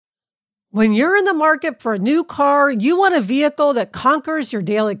When you're in the market for a new car, you want a vehicle that conquers your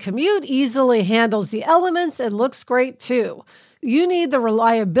daily commute, easily handles the elements, and looks great too. You need the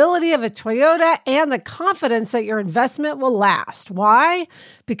reliability of a Toyota and the confidence that your investment will last. Why?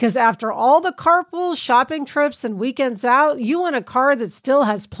 Because after all the carpools, shopping trips, and weekends out, you want a car that still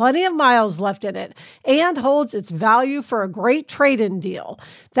has plenty of miles left in it and holds its value for a great trade-in deal.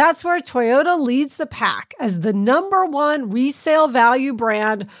 That's where Toyota leads the pack as the #1 resale value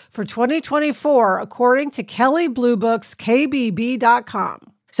brand for 2024, according to Kelley Blue Book's KBB.com.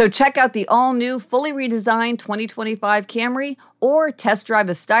 So check out the all-new, fully redesigned 2025 Camry or test drive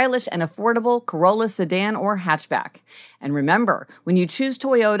a stylish and affordable Corolla sedan or hatchback. And remember, when you choose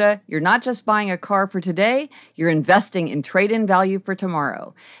Toyota, you're not just buying a car for today, you're investing in trade-in value for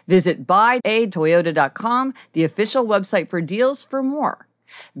tomorrow. Visit buyatoyota.com, the official website for deals, for more.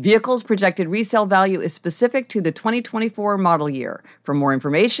 Vehicles' projected resale value is specific to the 2024 model year. For more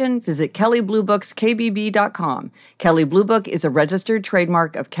information, visit Kelley Blue Book's KBB.com. Kelley Blue Book is a registered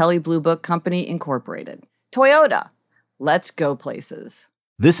trademark of Kelley Blue Book Company, Incorporated. Toyota. Let's go places.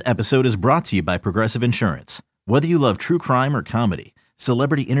 This episode is brought to you by Progressive Insurance. Whether you love true crime or comedy,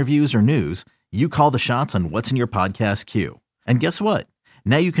 celebrity interviews or news, you call the shots on what's in your podcast queue. And guess what?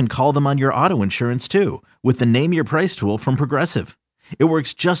 Now you can call them on your auto insurance too with the Name Your Price tool from Progressive. It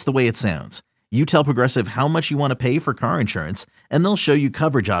works just the way it sounds. You tell Progressive how much you want to pay for car insurance, and they'll show you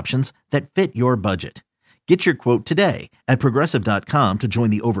coverage options that fit your budget. Get your quote today at Progressive.com to join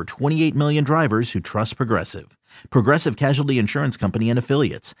the over 28 million drivers who trust Progressive. Progressive Casualty Insurance Company and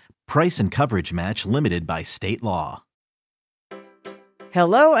Affiliates. Price and coverage match limited by state law.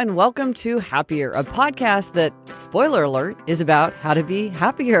 Hello and welcome to Happier, a podcast that, spoiler alert, is about how to be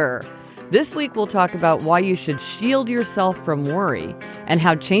happier. This week, we'll talk about why you should shield yourself from worry and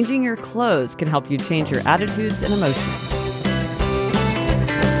how changing your clothes can help you change your attitudes and emotions.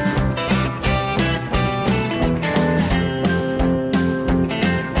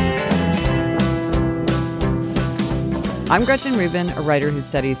 I'm Gretchen Rubin, a writer who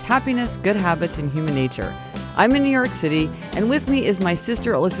studies happiness, good habits, and human nature. I'm in New York City, and with me is my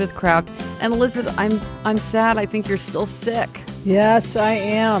sister, Elizabeth Craft. And Elizabeth, I'm sad. I think you're still sick. Yes, I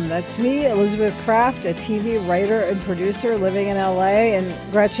am. That's me, Elizabeth Craft, a TV writer and producer living in LA. And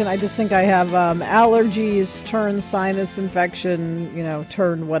Gretchen, I just think I have allergies, turn sinus infection,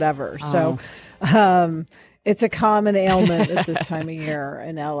 turn whatever. Oh. So it's a common ailment at this time of year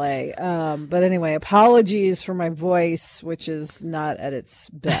in LA. But anyway, apologies for my voice, which is not at its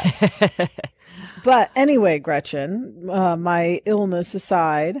best. But anyway, Gretchen, my illness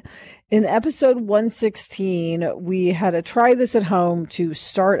aside, in episode 116, we had to try this at home to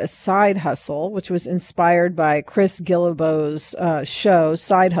start a side hustle, which was inspired by Chris Guillebeau's show,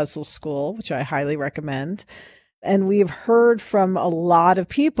 Side Hustle School, which I highly recommend. And we've heard from a lot of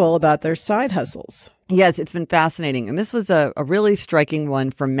people about their side hustles. Yes, it's been fascinating. And this was a really striking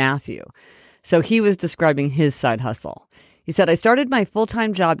one from Matthew. So he was describing his side hustle. He said, I started my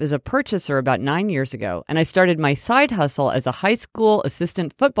full-time job as a purchaser about 9 years ago, and I started my side hustle as a high school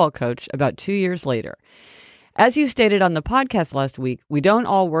assistant football coach about 2 years later. As you stated on the podcast last week, we don't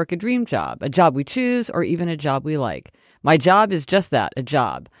all work a dream job, a job we choose, or even a job we like. My job is just that, a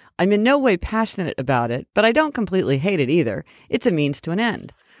job. I'm in no way passionate about it, but I don't completely hate it either. It's a means to an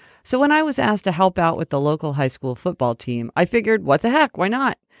end. So when I was asked to help out with the local high school football team, I figured, what the heck, why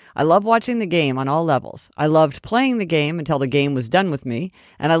not? I love watching the game on all levels. I loved playing the game until the game was done with me,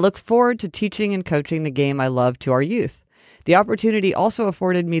 and I look forward to teaching and coaching the game I love to our youth. The opportunity also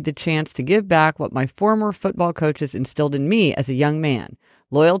afforded me the chance to give back what my former football coaches instilled in me as a young man: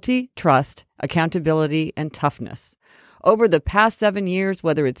 loyalty, trust, accountability, and toughness. Over the past 7 years,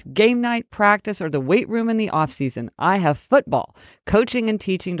 whether it's game night, practice, or the weight room in the off-season, I have football, coaching, and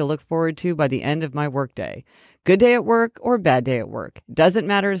teaching to look forward to by the end of my workday. Good day at work or bad day at work. Doesn't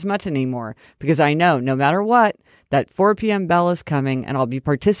matter as much anymore because I know no matter what, that 4 p.m. bell is coming and I'll be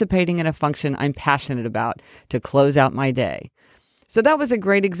participating in a function I'm passionate about to close out my day. So that was a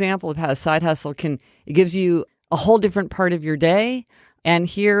great example of how a side hustle it gives you a whole different part of your day. And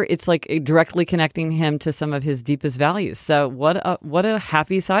here it's like directly connecting him to some of his deepest values. So what a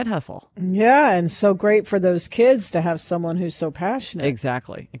happy side hustle. Yeah, and so great for those kids to have someone who's so passionate.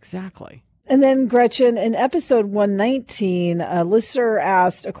 Exactly. And then, Gretchen, in episode 119, a listener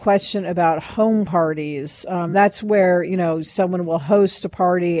asked a question about home parties. That's where, someone will host a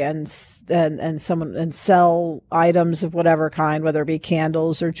party and sell items of whatever kind, whether it be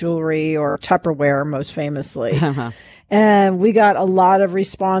candles or jewelry or Tupperware, most famously. And we got a lot of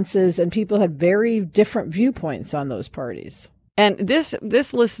responses, and people had very different viewpoints on those parties. And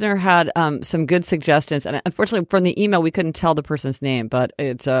this listener had some good suggestions. And unfortunately, from the email, we couldn't tell the person's name, but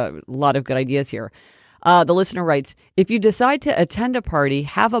it's a lot of good ideas here. The listener writes, if you decide to attend a party,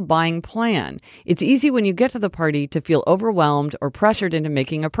 have a buying plan. It's easy when you get to the party to feel overwhelmed or pressured into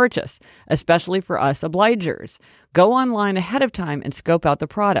making a purchase, especially for us obligers. Go online ahead of time and scope out the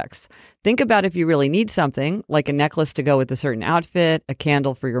products. Think about if you really need something, like a necklace to go with a certain outfit, a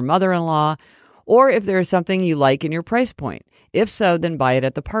candle for your mother-in-law, or if there is something you like in your price point. If so, then buy it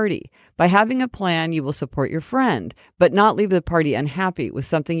at the party. By having a plan, you will support your friend, but not leave the party unhappy with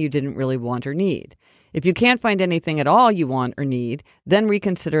something you didn't really want or need. If you can't find anything at all you want or need, then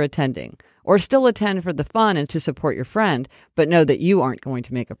reconsider attending. Or still attend for the fun and to support your friend, but know that you aren't going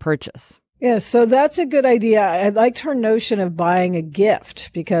to make a purchase. Yeah, so that's a good idea. I liked her notion of buying a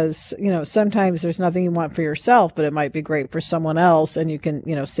gift because, sometimes there's nothing you want for yourself, but it might be great for someone else and you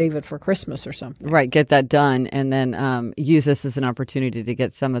can, save it for Christmas or something. Right, get that done and then use this as an opportunity to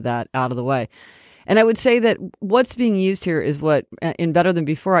get some of that out of the way. And I would say that what's being used here is what, in Better Than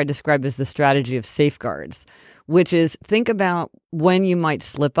Before, I described as the strategy of safeguards, which is think about when you might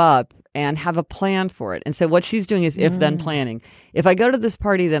slip up and have a plan for it. And so what she's doing is if-then planning. If I go to this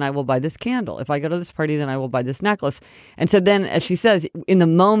party, then I will buy this candle. If I go to this party, then I will buy this necklace. And so then, as she says, in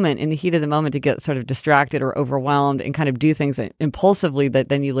the heat of the moment, to get sort of distracted or overwhelmed and kind of do things impulsively that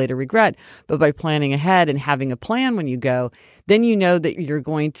then you later regret. But by planning ahead and having a plan when you go, then you know that you're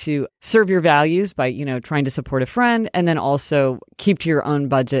going to serve your values by, trying to support a friend and then also keep to your own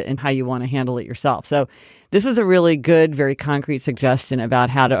budget and how you want to handle it yourself. So this was a really good, very concrete suggestion about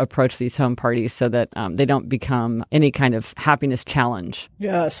how to approach these home parties so that they don't become any kind of happiness challenge.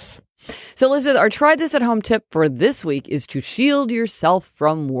 Yes. So, Elizabeth, our try this at home tip for this week is to shield yourself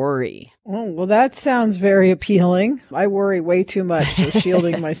from worry. Oh, well, that sounds very appealing. I worry way too much, so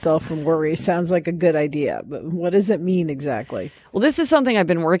shielding myself from worry sounds like a good idea. But what does it mean exactly? Well, this is something I've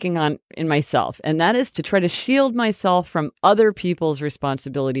been working on in myself, and that is to try to shield myself from other people's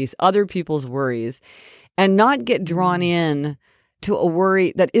responsibilities, other people's worries, and not get drawn in to a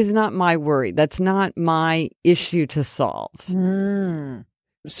worry that is not my worry. That's not my issue to solve.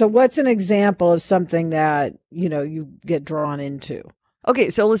 So what's an example of something that, you get drawn into? Okay,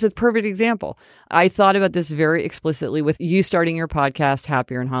 so Elizabeth, perfect example. I thought about this very explicitly with you starting your podcast,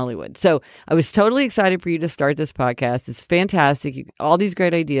 Happier in Hollywood. So I was totally excited for you to start this podcast. It's fantastic. All these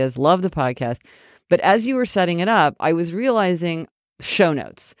great ideas. Love the podcast. But as you were setting it up, I was realizing show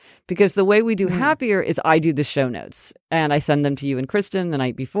notes, because the way we do Happier is I do the show notes and I send them to you and Kristen the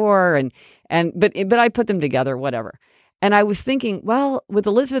night before but I put them together, whatever. And I was thinking, well, with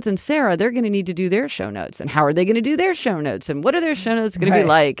Elizabeth and Sarah, they're going to need to do their show notes. And how are they going to do their show notes? And what are their show notes going to be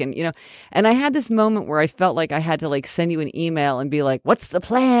like? And, and I had this moment where I felt like I had to send you an email and be like, what's the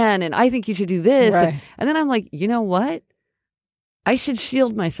plan? And I think you should do this. Right. And then I'm like, you know what? I should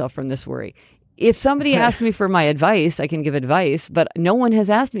shield myself from this worry. If somebody asks me for my advice, I can give advice, but no one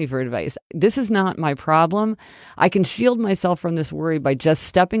has asked me for advice. This is not my problem. I can shield myself from this worry by just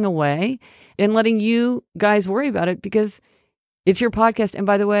stepping away and letting you guys worry about it because it's your podcast. And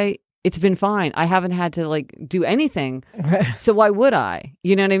by the way, it's been fine. I haven't had to do anything. So why would I?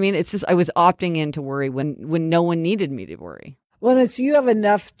 You know what I mean? It's just I was opting in to worry when no one needed me to worry. Well, it's you have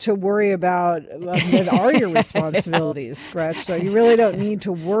enough to worry about that are your responsibilities, Scratch. So you really don't need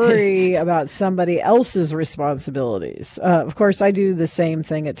to worry about somebody else's responsibilities. Of course, I do the same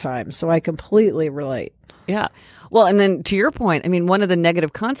thing at times, so I completely relate. Yeah. Well, and then to your point, I mean, one of the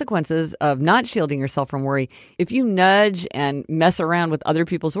negative consequences of not shielding yourself from worry, if you nudge and mess around with other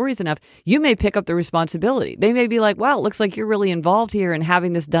people's worries enough, you may pick up the responsibility. They may be like, wow, it looks like you're really involved here in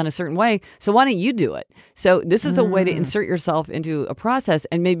having this done a certain way. So why don't you do it? So this is a way to insert yourself into a process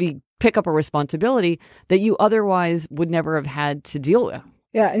and maybe pick up a responsibility that you otherwise would never have had to deal with.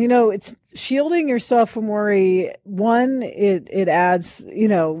 Yeah, it's shielding yourself from worry. One, it adds,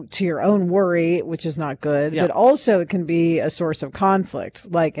 to your own worry, which is not good, but also it can be a source of conflict.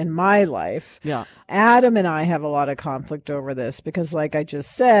 Like in my life, Adam and I have a lot of conflict over this because like I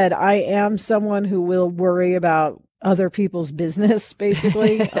just said, I am someone who will worry about other people's business,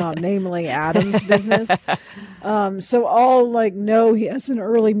 basically, namely Adam's business. So I'll know he has an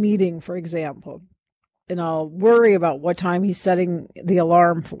early meeting, for example. And I'll worry about what time he's setting the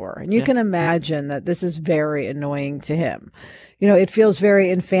alarm for. And you can imagine that this is very annoying to him. It feels very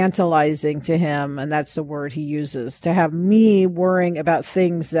infantilizing to him. And that's the word he uses, to have me worrying about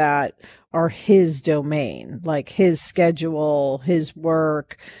things that are his domain, like his schedule, his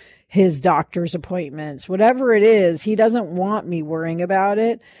work, his doctor's appointments, whatever it is. He doesn't want me worrying about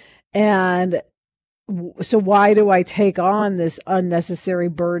it. And so why do I take on this unnecessary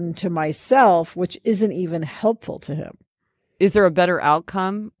burden to myself, which isn't even helpful to him? Is there a better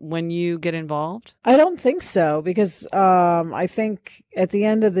outcome when you get involved? I don't think so, because I think at the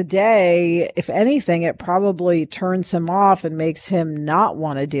end of the day, if anything, it probably turns him off and makes him not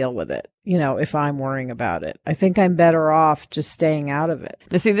want to deal with it. If I'm worrying about it, I think I'm better off just staying out of it.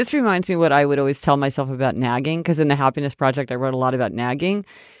 Now, see, this reminds me what I would always tell myself about nagging, because in the Happiness Project, I wrote a lot about nagging.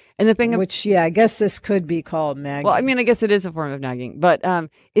 And the thing, which, I guess this could be called nagging. Well, I mean, I guess it is a form of nagging, but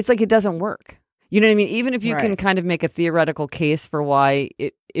it's like it doesn't work. You know what I mean? Even if you can kind of make a theoretical case for why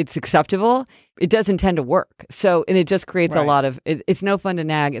it's acceptable, it doesn't tend to work. So, and it just creates a lot of, it's no fun to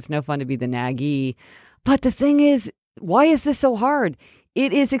nag. It's no fun to be the naggy. But the thing is, why is this so hard?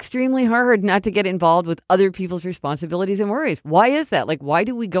 It is extremely hard not to get involved with other people's responsibilities and worries. Why is that? Like, why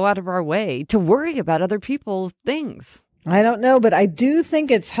do we go out of our way to worry about other people's things? I don't know, but I do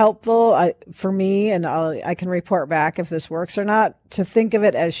think it's helpful for me, and I can report back if this works or not, to think of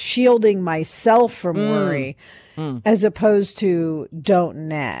it as shielding myself from worry as opposed to don't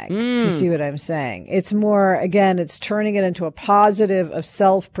nag, if you see what I'm saying. It's more, again, it's turning it into a positive of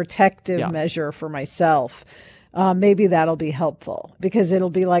self-protective measure for myself. Maybe that'll be helpful, because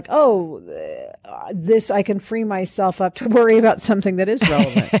it'll be like, this, I can free myself up to worry about something that is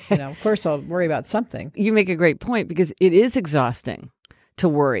relevant. Of course I'll worry about something. You make a great point, because it is exhausting to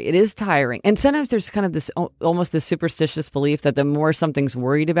worry. It is tiring. And sometimes there's kind of this, almost this superstitious belief that the more something's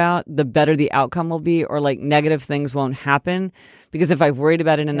worried about, the better the outcome will be, or like negative things won't happen. Because if I've worried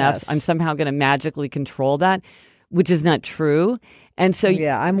about it enough, I'm somehow going to magically control that, which is not true. And so,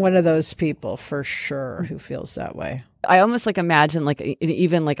 I'm one of those people for sure who feels that way. I almost like imagine like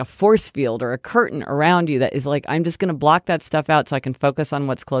even like a force field or a curtain around you that is like, I'm just going to block that stuff out so I can focus on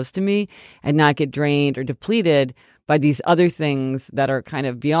what's close to me and not get drained or depleted by these other things that are kind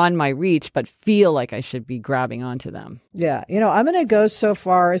of beyond my reach, but feel like I should be grabbing onto them. Yeah. I'm going to go so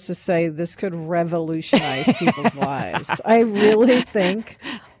far as to say this could revolutionize people's lives. I really think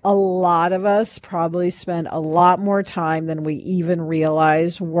a lot of us probably spend a lot more time than we even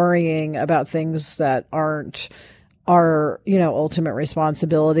realize worrying about things that aren't our, ultimate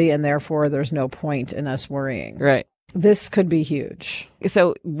responsibility, and therefore there's no point in us worrying. Right. This could be huge.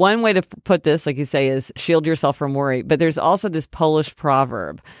 So one way to put this, like you say, is shield yourself from worry. But there's also this Polish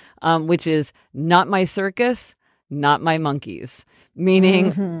proverb, which is not my circus, not my monkeys.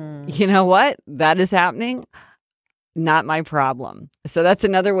 Meaning, you know what? That is happening. Not my problem. So that's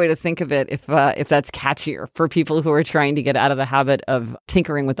another way to think of it if that's catchier for people who are trying to get out of the habit of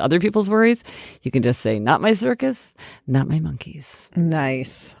tinkering with other people's worries. You can just say, not my circus, not my monkeys.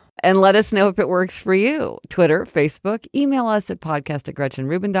 Nice. And let us know if it works for you. Twitter, Facebook, email us at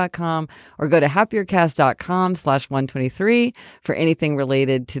podcast@GretchenRubin.com, or go to happiercast.com/123 for anything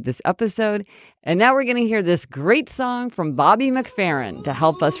related to this episode. And now we're going to hear this great song from Bobby McFerrin to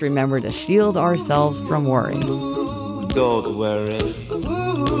help us remember to shield ourselves from worry. Don't worry,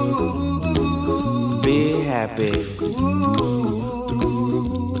 be happy.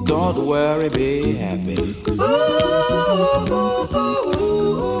 Don't worry, be happy.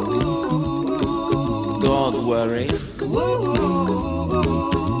 Don't worry,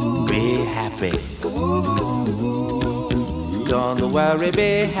 be happy. Don't worry,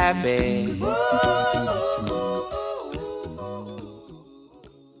 be happy.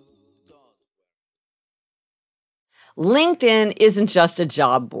 LinkedIn isn't just a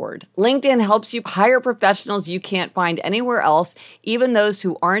job board. LinkedIn helps you hire professionals you can't find anywhere else, even those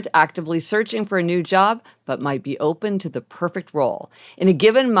who aren't actively searching for a new job, but might be open to the perfect role. In a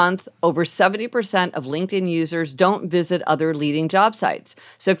given month, over 70% of LinkedIn users don't visit other leading job sites.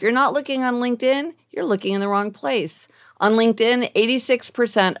 So if you're not looking on LinkedIn, you're looking in the wrong place. On LinkedIn,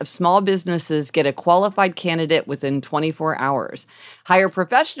 86% of small businesses get a qualified candidate within 24 hours. Hire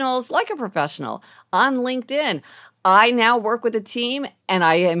professionals like a professional on LinkedIn. I now work with a team, and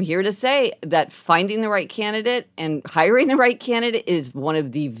I am here to say that finding the right candidate and hiring the right candidate is one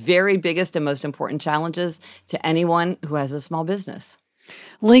of the very biggest and most important challenges to anyone who has a small business.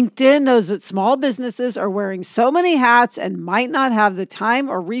 LinkedIn knows that small businesses are wearing so many hats and might not have the time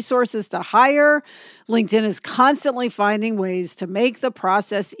or resources to hire. LinkedIn is constantly finding ways to make the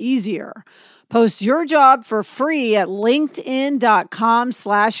process easier. Post your job for free at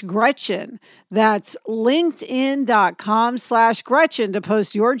linkedin.com/Gretchen. That's linkedin.com/Gretchen to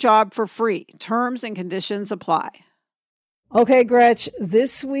post your job for free. Terms and conditions apply. Okay, Gretch,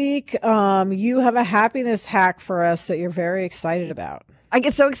 this week you have a happiness hack for us that you're very excited about. I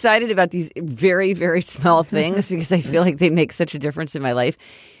get so excited about these very, very small things because I feel like they make such a difference in my life.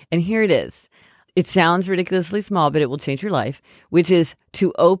 And here it is. It sounds ridiculously small, but it will change your life, which is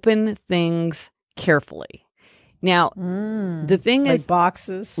to open things carefully. Now, the thing is...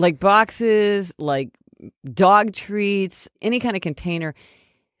 Like boxes, like dog treats, any kind of container.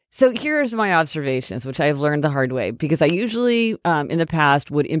 So here's my observations, which I've learned the hard way, because I usually in the past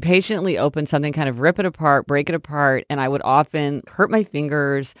would impatiently open something, kind of rip it apart, break it apart, and I would often hurt my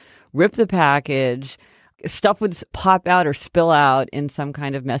fingers, rip the package. Stuff would pop out or spill out in some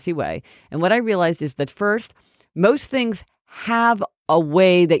kind of messy way. And what I realized is that first, most things have a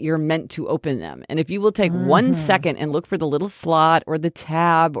way that you're meant to open them. And if you will take 1 second and look for the little slot or the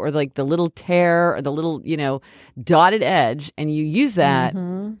tab or like the little tear or the little, dotted edge, and you use that,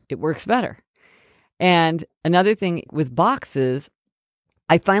 it works better. And another thing with boxes,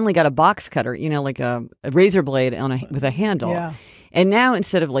 I finally got a box cutter, like a razor blade with a handle. Yeah. And now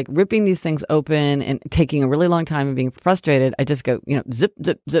instead of like ripping these things open and taking a really long time and being frustrated, I just go, zip,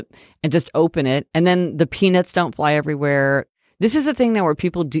 zip, zip, and just open it. And then the peanuts don't fly everywhere. This is a thing now where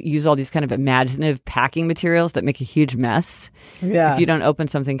people use all these kind of imaginative packing materials that make a huge mess if you don't open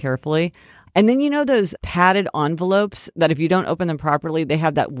something carefully. And then those padded envelopes that if you don't open them properly, they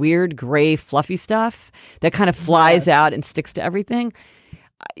have that weird gray fluffy stuff that kind of flies out and sticks to everything.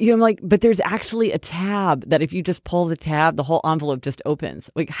 I'm like, but there's actually a tab that if you just pull the tab, the whole envelope just opens.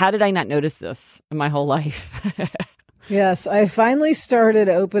 Like, how did I not notice this in my whole life? Yes, I finally started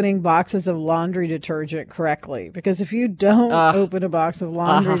opening boxes of laundry detergent correctly, because if you don't open a box of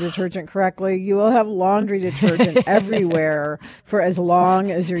laundry detergent correctly, you will have laundry detergent everywhere for as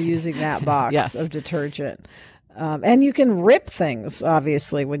long as you're using that box of detergent. And you can rip things,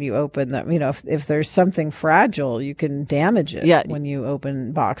 obviously, when you open them. If there's something fragile, you can damage it when you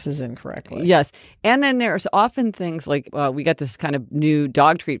open boxes incorrectly. Yes. And then there's often things like we got this kind of new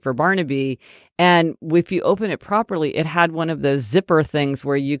dog treat for Barnaby. And if you open it properly, it had one of those zipper things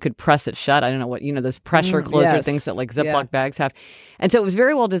where you could press it shut. I don't know what, those pressure closer things that like Ziploc bags have. And so it was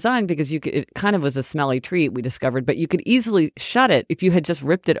very well designed because it kind of was a smelly treat, we discovered, but you could easily shut it. If you had just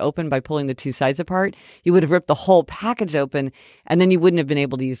ripped it open by pulling the two sides apart, you would have ripped the whole package open, and then you wouldn't have been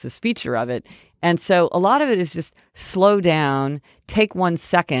able to use this feature of it. And so a lot of it is just slow down, take 1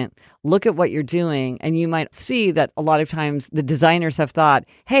 second, look at what you're doing, and you might see that a lot of times the designers have thought,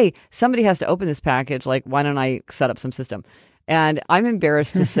 hey, somebody has to open this package, like, why don't I set up some system? And I'm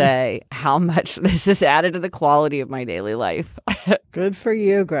embarrassed to say how much this has added to the quality of my daily life. Good for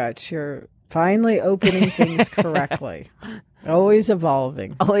you, Gretch. You're finally opening things correctly. Always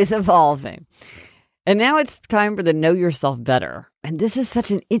evolving. Always evolving. And now it's time for the Know Yourself Better. And this is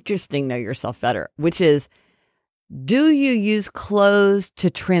such an interesting Know Yourself Better, which is, do you use clothes to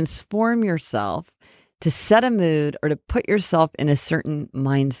transform yourself, to set a mood, or to put yourself in a certain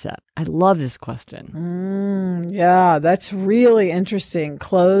mindset? I love this question. Yeah, that's really interesting.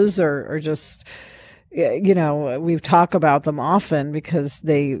 Clothes are just, we've talked about them often because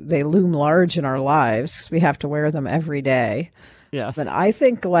they loom large in our lives because we have to wear them every day. Yes. But I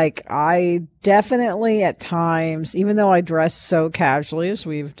think I definitely at times, even though I dress so casually, as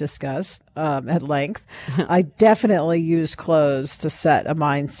we've discussed at length, I definitely use clothes to set a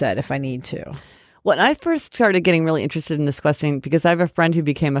mindset if I need to. When I first started getting really interested in this question, because I have a friend who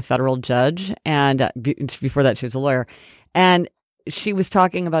became a federal judge, and before that she was a lawyer, and she was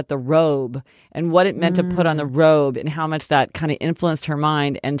talking about the robe and what it meant to put on the robe and how much that kind of influenced her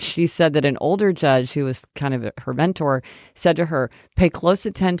mind. And she said that an older judge who was kind of her mentor said to her, pay close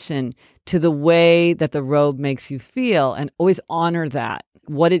attention to the way that the robe makes you feel and always honor that,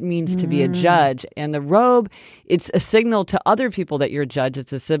 what it means to be a judge. And the robe, it's a signal to other people that you're a judge.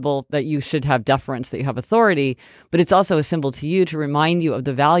 It's a symbol that you should have deference, that you have authority, but it's also a symbol to you to remind you of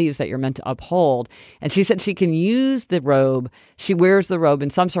the values that you're meant to uphold. And she said she can use the robe. She wears the robe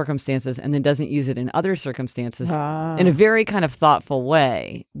in some circumstances and then doesn't use it in other circumstances in a very kind of thoughtful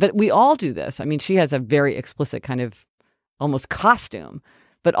way. But we all do this. I mean, she has a very explicit kind of almost costume.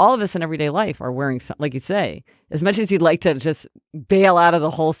 But all of us in everyday life are wearing, like you say, as much as you'd like to just bail out of the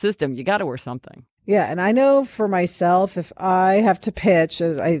whole system, you got to wear something. Yeah. And I know for myself, if I have to pitch,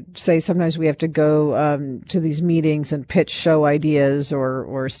 I say sometimes we have to go to these meetings and pitch show ideas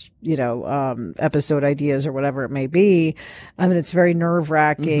or episode ideas or whatever it may be. I mean, it's very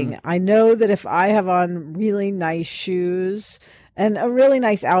nerve-wracking. I know that if I have on really nice shoes and a really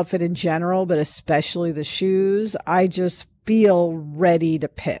nice outfit in general, but especially the shoes, I just feel ready to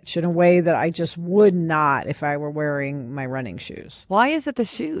pitch in a way that I just would not if I were wearing my running shoes. Why is it the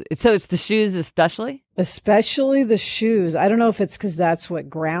shoes? So it's the shoes especially? Especially the shoes. I don't know if it's because that's what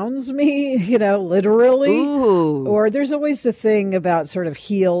grounds me, literally. Ooh. Or there's always the thing about sort of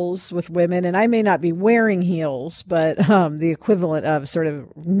heels with women. And I may not be wearing heels, but the equivalent of sort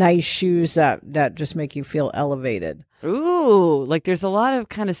of nice shoes that just make you feel elevated. Ooh, like there's a lot of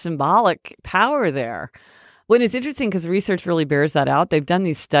kind of symbolic power there. Well, it's interesting because research really bears that out. They've done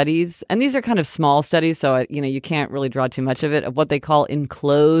these studies, and these are kind of small studies, so you can't really draw too much of it, of what they call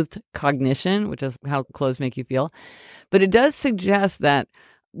enclothed cognition, which is how clothes make you feel. But it does suggest that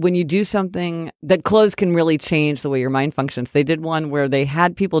when you do something, that clothes can really change the way your mind functions. They did one where they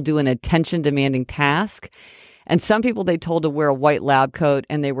had people do an attention-demanding task, and some people they told to wear a white lab coat,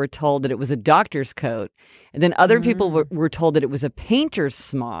 and they were told that it was a doctor's coat. And then other people were told that it was a painter's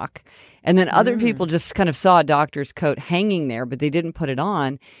smock. And then other people just kind of saw a doctor's coat hanging there, but they didn't put it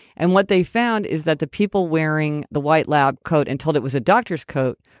on. And what they found is that the people wearing the white lab coat and told it was a doctor's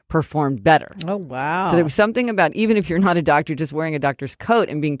coat performed better. Oh, wow. So there was something about, even if you're not a doctor, just wearing a doctor's coat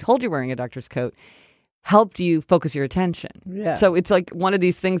and being told you're wearing a doctor's coat helped you focus your attention. Yeah. So it's like one of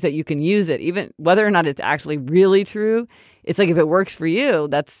these things that you can use it, even whether or not it's actually really true. It's like if it works for you,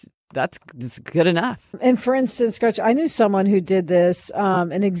 that's good enough. And for instance, Gretchen, I knew someone who did this.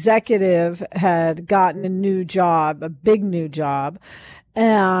 An executive had gotten a new job, a big new job.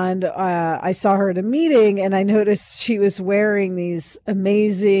 And I saw her at a meeting and I noticed she was wearing these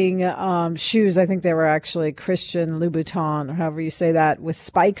amazing shoes. I think they were actually Christian Louboutin, or however you say that, with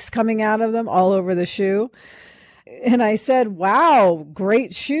spikes coming out of them all over the shoe. And I said, wow,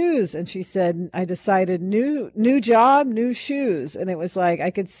 great shoes. And she said, I decided new job, new shoes. And it was like,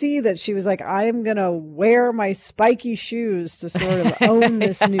 I could see that she was like, I am going to wear my spiky shoes to sort of own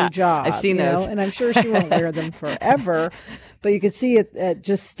this new job. I've seen those. And I'm sure she won't wear them forever, but you could see it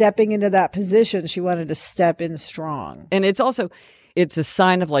just stepping into that position. She wanted to step in strong. And it's a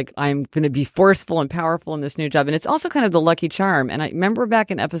sign of like, I'm going to be forceful and powerful in this new job. And it's also kind of the lucky charm. And I remember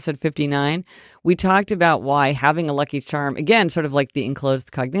back in episode 59, we talked about why having a lucky charm, again, sort of like the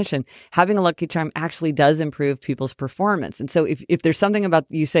enclosed cognition, having a lucky charm actually does improve people's performance. And so if there's something about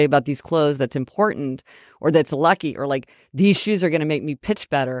you say about these clothes that's important or that's lucky, or like these shoes are going to make me pitch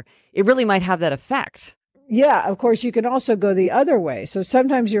better, it really might have that effect. Yeah, of course, you can also go the other way. So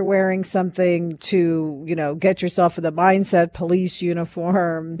sometimes you're wearing something to, get yourself in the mindset, police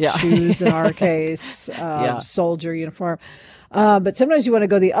uniform, shoes in our case, soldier uniform. But sometimes you want to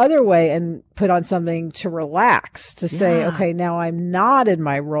go the other way and put on something to relax, to say, okay, now I'm not in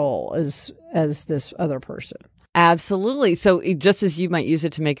my role as this other person. Absolutely. So just as you might use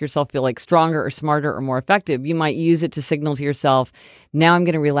it to make yourself feel like stronger or smarter or more effective, you might use it to signal to yourself, now I'm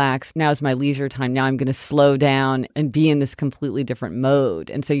going to relax. Now is my leisure time. Now I'm going to slow down and be in this completely different mode.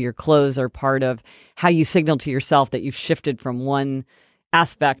 And so your clothes are part of how you signal to yourself that you've shifted from one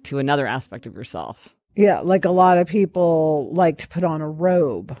aspect to another aspect of yourself. Yeah, like a lot of people like to put on a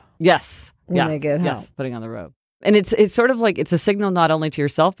robe. Yes. When they get home. Yes, putting on the robe. And it's sort of like it's a signal not only to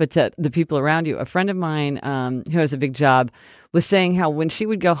yourself, but to the people around you. A friend of mine who has a big job was saying how when she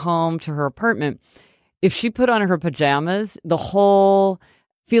would go home to her apartment, if she put on her pajamas, the whole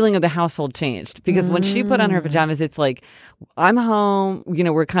feeling of the household changed. Because when she put on her pajamas, it's like, I'm home,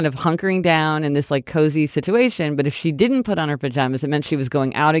 we're kind of hunkering down in this like cozy situation. But if she didn't put on her pajamas, it meant she was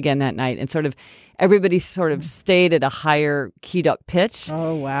going out again that night. And sort of everybody sort of stayed at a higher keyed up pitch.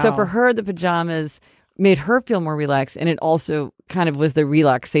 Oh, wow. So for her, the pajamas made her feel more relaxed, and it also kind of was the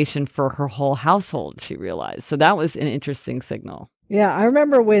relaxation for her whole household, she realized. So that was an interesting signal. Yeah, I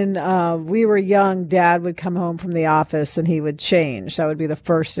remember when we were young, Dad would come home from the office and he would change. That would be the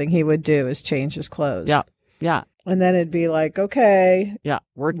first thing he would do, is change his clothes. Yeah. And then it'd be like, okay. Yeah,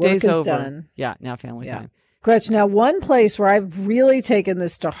 work day's over. Done. Yeah, now family time. Gretchen, now one place where I've really taken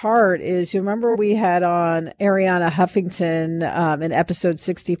this to heart is, you remember we had on Ariana Huffington in episode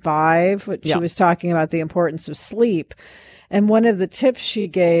 65, she was talking about the importance of sleep. And one of the tips she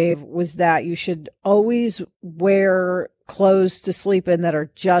gave was that you should always wear clothes to sleep in that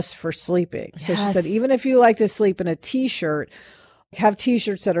are just for sleeping. So she said, even if you like to sleep in a t-shirt, have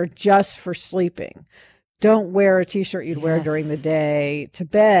t-shirts that are just for sleeping. Don't wear a t-shirt you'd wear during the day to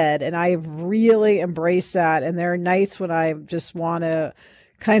bed. And I've really embraced that. And there are nights when I just want to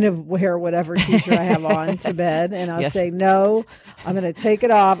kind of wear whatever t-shirt I have on to bed. And I'll say, no, I'm going to take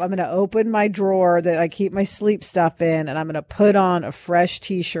it off. I'm going to open my drawer that I keep my sleep stuff in, and I'm going to put on a fresh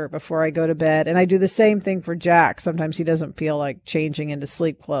t-shirt before I go to bed. And I do the same thing for Jack. Sometimes he doesn't feel like changing into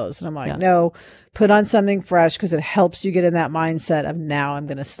sleep clothes. And I'm like, no, put on something fresh, because it helps you get in that mindset of, now I'm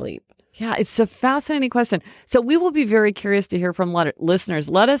going to sleep. Yeah, it's a fascinating question. So we will be very curious to hear from listeners.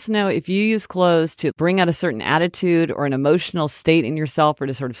 Let us know if you use clothes to bring out a certain attitude or an emotional state in yourself, or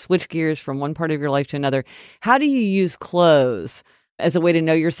to sort of switch gears from one part of your life to another. How do you use clothes as a way to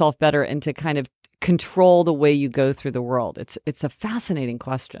know yourself better and to kind of control the way you go through the world? It's a fascinating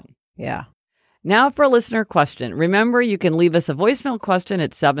question. Yeah. Now for a listener question. Remember, you can leave us a voicemail question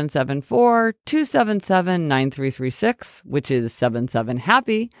at 774-277-9336, which is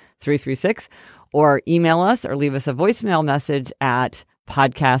 77-HAPPY-336. or email us or leave us a voicemail message at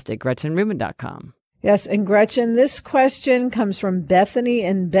podcast@GretchenRubin.com. Yes, and Gretchen, this question comes from Bethany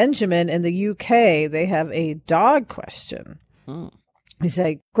and Benjamin in the UK. They have a dog question. They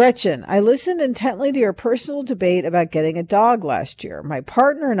say, Gretchen, I listened intently to your personal debate about getting a dog last year. My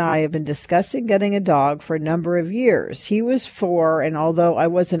partner and I have been discussing getting a dog for a number of years. He was 4, and although I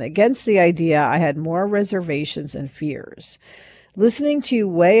wasn't against the idea, I had more reservations and fears. Listening to you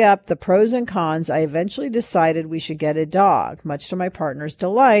weigh up the pros and cons, I eventually decided we should get a dog, much to my partner's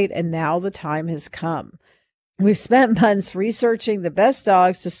delight, and now the time has come. We've spent months researching the best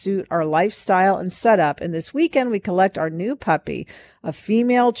dogs to suit our lifestyle and setup, and this weekend we collect our new puppy, a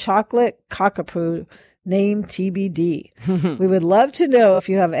female chocolate cockapoo named TBD. We would love to know if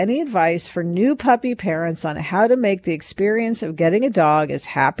you have any advice for new puppy parents on how to make the experience of getting a dog as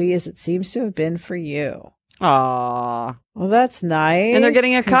happy as it seems to have been for you. Aww. Well, that's nice. And they're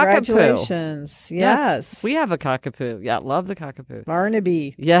getting a cockapoo. Congratulations. Yes. We have a cockapoo. Yeah, love the cockapoo.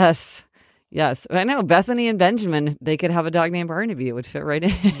 Barnaby. Yes. Yes. I know. Bethany and Benjamin, they could have a dog named Barnaby. It would fit right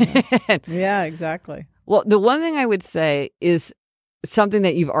in. Yeah, exactly. Well, the one thing I would say is something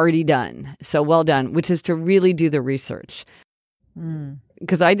that you've already done. So well done, which is to really do the research.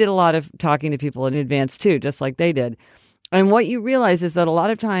 Because I did a lot of talking to people in advance too, just like they did. And what you realize is that a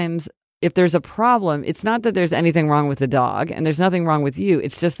lot of times, if there's a problem, it's not that there's anything wrong with the dog and there's nothing wrong with you.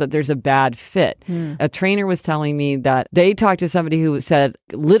 It's just that there's a bad fit. A trainer was telling me that they talked to somebody who said,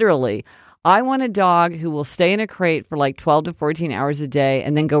 literally, I want a dog who will stay in a crate for like 12 to 14 hours a day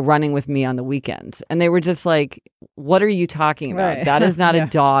and then go running with me on the weekends. And they were just like, what are you talking about? Right. That is not a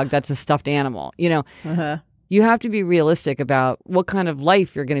dog. That's a stuffed animal. You know, you have to be realistic about what kind of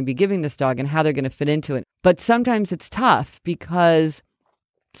life you're going to be giving this dog and how they're going to fit into it. But sometimes it's tough because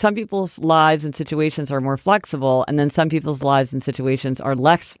some people's lives and situations are more flexible, and then some people's lives and situations are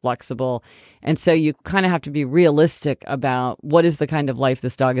less flexible. And so you kind of have to be realistic about what is the kind of life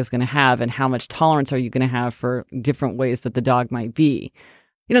this dog is going to have and how much tolerance are you going to have for different ways that the dog might be.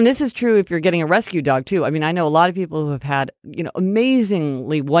 You know, and this is true if you're getting a rescue dog too. I mean, I know a lot of people who have had, you know,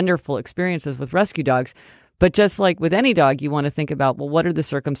 amazingly wonderful experiences with rescue dogs. But just like with any dog, you want to think about, well, what are the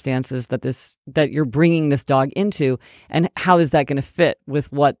circumstances that you're bringing this dog into, and how is that going to fit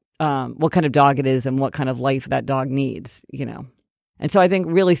with what kind of dog it is and what kind of life that dog needs, you know? And so I think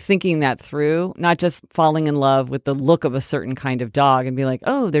really thinking that through, not just falling in love with the look of a certain kind of dog and be like,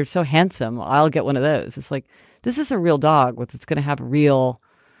 oh, they're so handsome, I'll get one of those. It's like, this is a real dog it's going to have real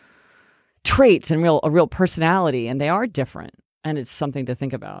traits and a real personality, and they are different, and it's something to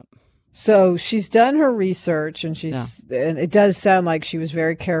think about. So she's done her research, and and it does sound like she was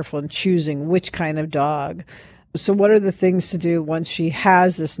very careful in choosing which kind of dog. So what are the things to do once she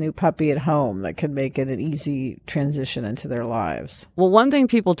has this new puppy at home that could make it an easy transition into their lives? Well, one thing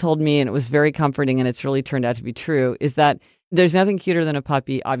people told me, and it was very comforting, and it's really turned out to be true, is that there's nothing cuter than a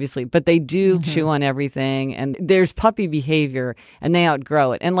puppy, obviously, but they do chew on everything, and there's puppy behavior, and they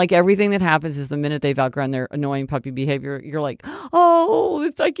outgrow it. And like everything that happens is the minute they've outgrown their annoying puppy behavior, you're like,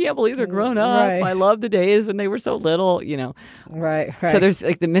 oh, I can't believe they're grown up. Right. I love the days when they were so little, you know. Right. So there's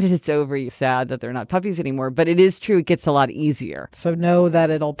like the minute it's over, you're sad that they're not puppies anymore. But it is true, it gets a lot easier. So know that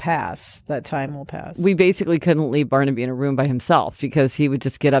it'll pass. That time will pass. We basically couldn't leave Barnaby in a room by himself because he would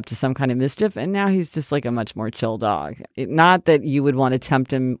just get up to some kind of mischief, and now he's just like a much more chill dog. Not that you would want to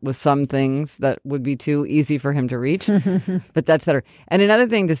tempt him with some things that would be too easy for him to reach, but that's better. And another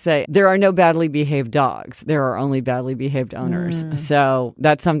thing to say, there are no badly behaved dogs. There are only badly behaved owners. So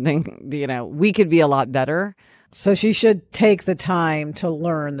that's something, you know, we could be a lot better. So she should take the time to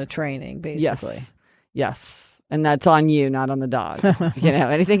learn the training, basically. Yes. And that's on you, not on the dog. You know,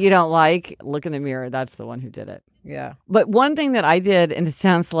 anything you don't like, look in the mirror. That's the one who did it. Yeah. But one thing that I did, and it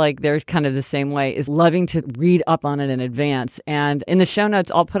sounds like they're kind of the same way, is loving to read up on it in advance. And in the show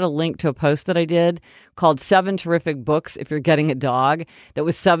notes, I'll put a link to a post that I did called 7 Terrific Books If You're Getting a Dog. That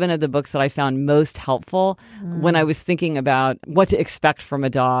was 7 of the books that I found most helpful when I was thinking about what to expect from a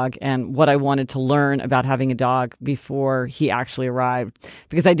dog and what I wanted to learn about having a dog before he actually arrived.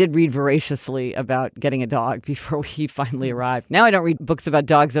 Because I did read voraciously about getting a dog before he finally arrived. Now I don't read books about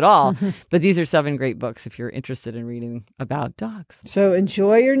dogs at all, but these are 7 great books if you're interested in reading about dogs. So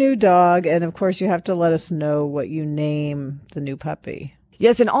enjoy your new dog. And of course, you have to let us know what you name the new puppy.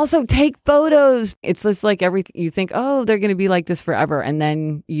 Yes, and also take photos. It's just like everything. You think, oh, they're going to be like this forever, and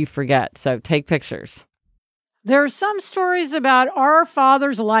then you forget. So take pictures. There are some stories about our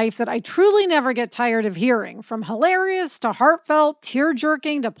father's life that I truly never get tired of hearing. From hilarious to heartfelt,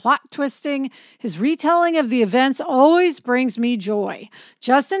 tear-jerking to plot-twisting, his retelling of the events always brings me joy.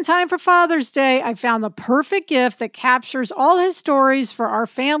 Just in time for Father's Day, I found the perfect gift that captures all his stories for our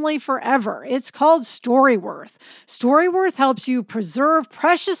family forever. It's called Storyworth. Storyworth helps you preserve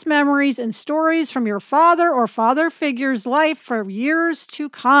precious memories and stories from your father or father figure's life for years to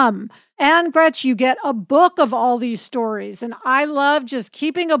come. And Gretch, you get a book of all these stories. And I love just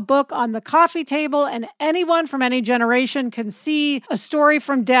keeping a book on the coffee table, and anyone from any generation can see a story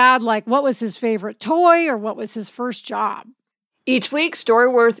from Dad, like what was his favorite toy or what was his first job. Each week,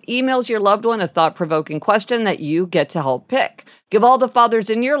 Storyworth emails your loved one a thought-provoking question that you get to help pick. Give all the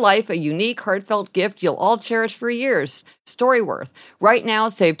fathers in your life a unique, heartfelt gift you'll all cherish for years. Storyworth. Right now,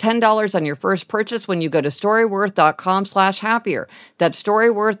 save $10 on your first purchase when you go to storyworth.com/happier. That's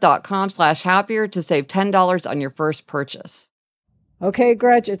storyworth.com/happier to save $10 on your first purchase. Okay,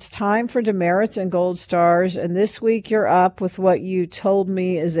 Gretch, it's time for demerits and gold stars. And this week you're up with what you told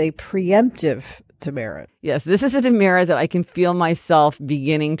me is a preemptive demerit. Yes, this is a demerit that I can feel myself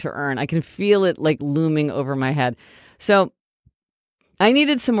beginning to earn. I can feel it like looming over my head. So I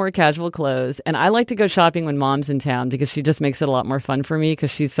needed some more casual clothes, and I like to go shopping when Mom's in town because she just makes it a lot more fun for me because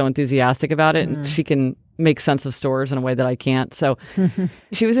she's so enthusiastic about it, and she can make sense of stores in a way that I can't. So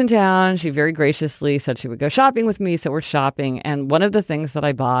she was in town. She very graciously said she would go shopping with me, so we're shopping. And one of the things that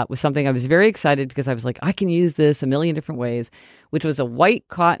I bought was something I was very excited because I was like, I can use this a million different ways, which was a white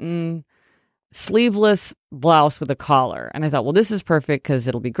cotton sleeveless blouse with a collar. And I thought, well, this is perfect because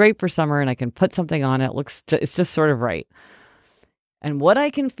it'll be great for summer and I can put something on it. It's just sort of right. And what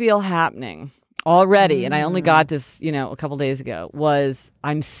I can feel happening already, and I only got this, a couple days ago, was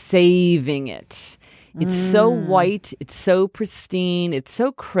I'm saving it. It's so white. It's so pristine. It's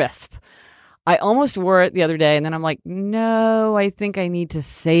so crisp. I almost wore it the other day, and then I'm like, no, I think I need to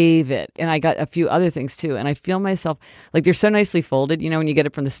save it. And I got a few other things, too. And I feel myself, like they're so nicely folded, when you get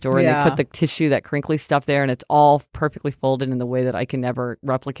it from the store and they put the tissue, that crinkly stuff there, and it's all perfectly folded in the way that I can never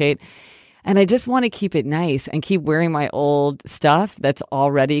replicate. And I just want to keep it nice and keep wearing my old stuff that's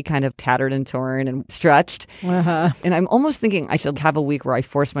already kind of tattered and torn and stretched. And I'm almost thinking I should have a week where I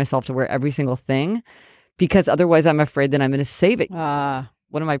force myself to wear every single thing because otherwise I'm afraid that I'm going to save it.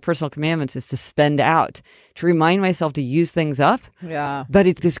 One of my personal commandments is to spend out, to remind myself to use things up. Yeah. But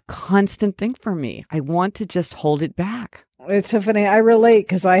it's this constant thing for me. I want to just hold it back. It's so funny. I relate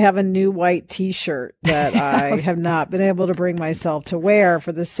because I have a new white T-shirt that I have not been able to bring myself to wear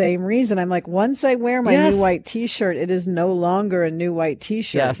for the same reason. I'm like, once I wear my new white T-shirt, it is no longer a new white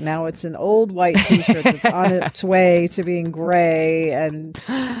T-shirt. Yes. Now it's an old white T-shirt that's on its way to being gray and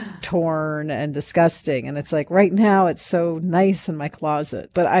torn and disgusting. And it's like right now it's so nice in my closet,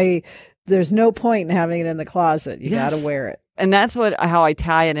 but there's no point in having it in the closet. You got to wear it. And that's how I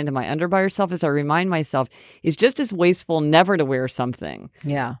tie it into my underbuyer self is I remind myself it's just as wasteful never to wear something.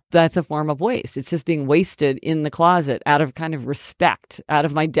 Yeah. That's a form of waste. It's just being wasted in the closet out of kind of respect, out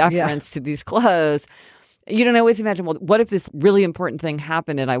of my deference to these clothes. I always imagine, well, what if this really important thing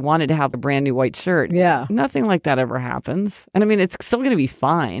happened and I wanted to have a brand new white shirt? Yeah. Nothing like that ever happens. And I mean, it's still going to be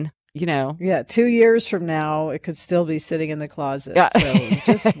fine. Yeah, 2 years from now, it could still be sitting in the closet. Yeah.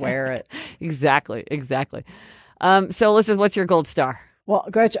 So just wear it. Exactly. So listen, what's your gold star? Well,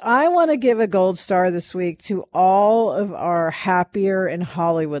 Gretch, I want to give a gold star this week to all of our Happier in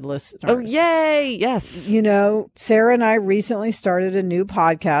Hollywood listeners. Oh, yay. Yes. Sarah and I recently started a new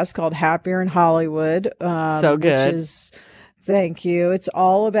podcast called Happier in Hollywood. So good. Which is, thank you. It's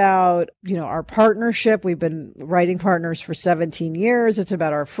all about, our partnership. We've been writing partners for 17 years. It's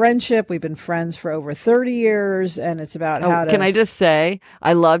about our friendship. We've been friends for over 30 years. And it's about how to... Can I just say,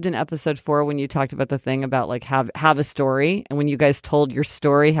 I loved in episode 4 when you talked about the thing about like have a story. And when you guys told your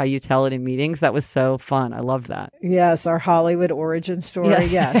story, how you tell it in meetings, that was so fun. I loved that. Yes, our Hollywood origin story.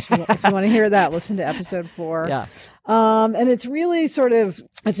 Yes. Yeah. If you want to hear that, listen to episode 4. Yeah. And it's really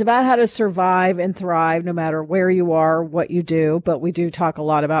it's about how to survive and thrive no matter where you are, what you do. But we do talk a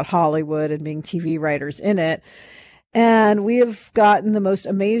lot about Hollywood and being TV writers in it. And we have gotten the most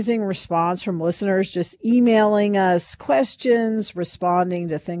amazing response from listeners just emailing us questions, responding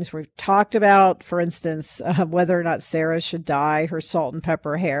to things we've talked about. For instance, whether or not Sarah should dye her salt and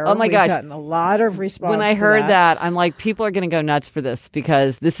pepper hair. Oh my gosh. We've gotten a lot of response. When I heard that, I'm like, people are going to go nuts for this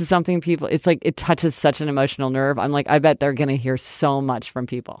because this is something it's like it touches such an emotional nerve. I'm like, I bet they're going to hear so much from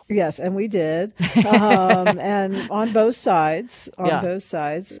people. Yes, and we did. And on both sides.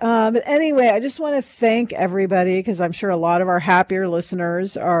 But anyway, I just want to thank everybody because because I'm sure a lot of our happier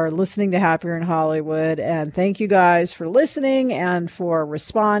listeners are listening to Happier in Hollywood. And thank you guys for listening and for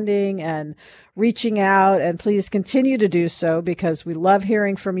responding and reaching out. And please continue to do so because we love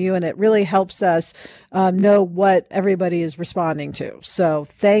hearing from you, and it really helps us know what everybody is responding to. So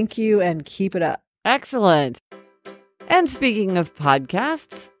thank you and keep it up. Excellent. And speaking of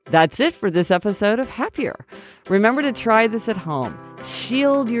podcasts, that's it for this episode of Happier. Remember to try this at home.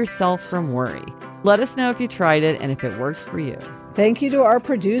 Shield yourself from worry. Let us know if you tried it and if it worked for you. Thank you to our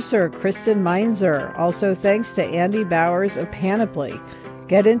producer, Kristen Meinzer. Also, thanks to Andy Bowers of Panoply.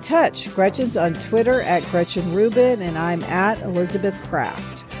 Get in touch. Gretchen's on Twitter at Gretchen Rubin, and I'm at Elizabeth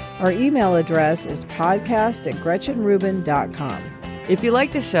Kraft. Our email address is podcast@GretchenRubin.com. If you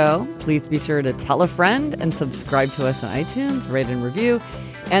like the show, please be sure to tell a friend and subscribe to us on iTunes, rate and review.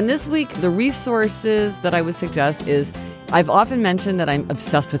 And this week, the resources that I would suggest is, I've often mentioned that I'm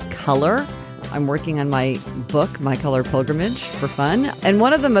obsessed with color. I'm working on my book, My Color Pilgrimage, for fun. And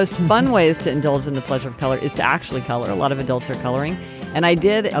one of the most fun ways to indulge in the pleasure of color is to actually color. A lot of adults are coloring. And I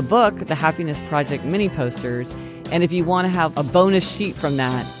did a book, The Happiness Project mini posters. And if you want to have a bonus sheet from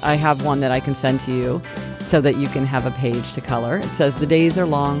that, I have one that I can send to you so that you can have a page to color. It says the days are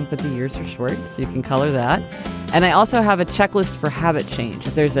long, but the years are short, so you can color that. And I also have a checklist for habit change.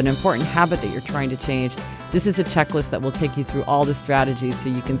 If there's an important habit that you're trying to change, this is a checklist that will take you through all the strategies so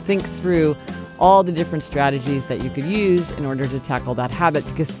you can think through all the different strategies that you could use in order to tackle that habit.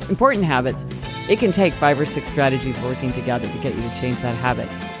 Because important habits, it can take 5 or 6 strategies working together to get you to change that habit.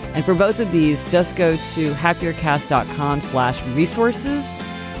 And for both of these, just go to happiercast.com/resources,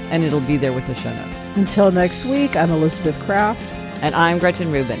 and it'll be there with the show notes. Until next week, I'm Elizabeth Kraft. And I'm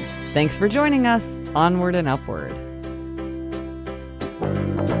Gretchen Rubin. Thanks for joining us. Onward and upward.